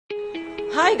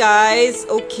Hi guys,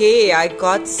 okay, I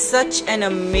got such an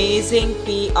amazing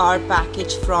PR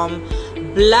package from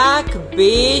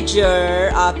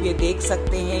BlackBeiger. आप ये देख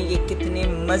सकते हैं ये कितने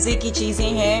मज़े की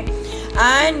चीज़ें हैं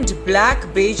एंड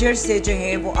BlackBeiger से जो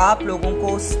है वो आप लोगों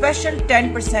को स्पेशल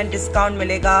 10% डिस्काउंट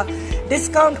मिलेगा.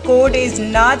 Discount code is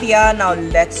Nadia. Now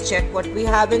let's check what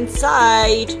we have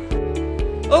inside.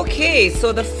 Okay, so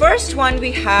the first one we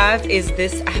have is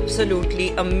this absolutely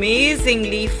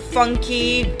amazingly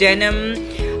funky denim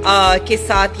के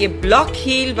साथ ये block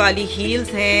heel वाली heels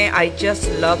हैं. I just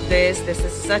love this. This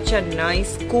is such a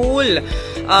nice cool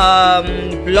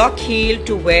block heel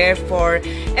to wear for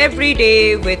every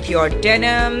day with your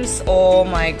denims. Oh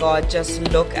my god,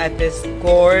 just look at this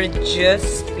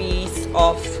gorgeous piece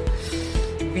of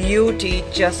beauty.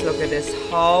 Just look at this.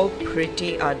 How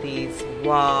pretty are these?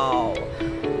 Wow.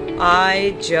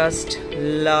 I just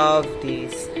love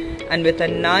these, and with a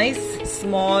nice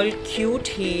small cute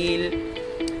heel,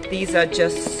 these are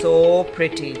just so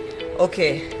pretty.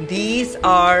 Okay, these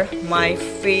are my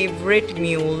favorite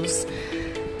mules.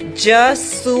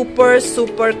 Just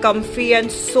super comfy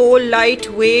and so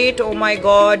lightweight. Oh my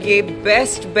god, ये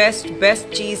best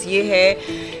चीज़ ये है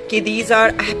कि these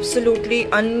are absolutely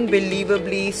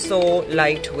unbelievably so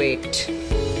lightweight.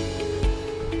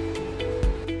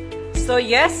 So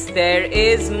yes, there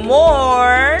is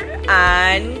more,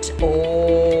 and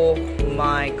oh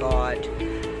my god,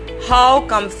 how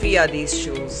comfy are these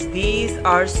shoes? These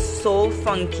are so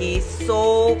funky, so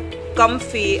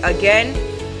comfy. Again,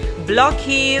 block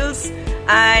heels,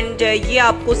 and ये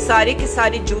आपको सारे के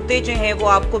सारे जूते जो हैं वो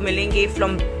आपको मिलेंगे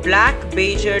from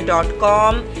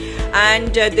BlackBeiger.com.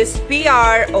 And this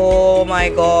PR, oh my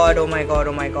god,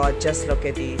 just look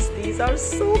at these are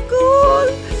so cool.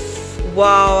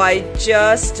 Wow, I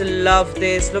just love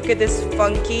this. Look at this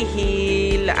funky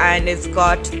heel, and it's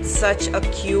got such a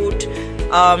cute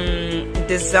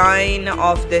design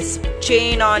of this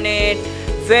chain on it.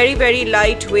 Very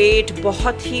lightweight.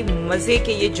 बहुत ही मज़े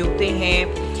के ये जूते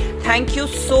हैं. Thank you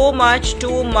so much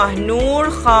to Mahnoor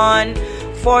Khan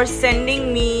for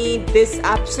sending me this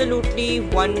absolutely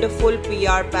wonderful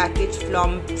PR package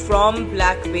from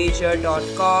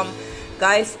BlackBeiger.com.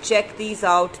 Guys, check these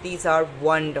out. These are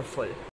wonderful.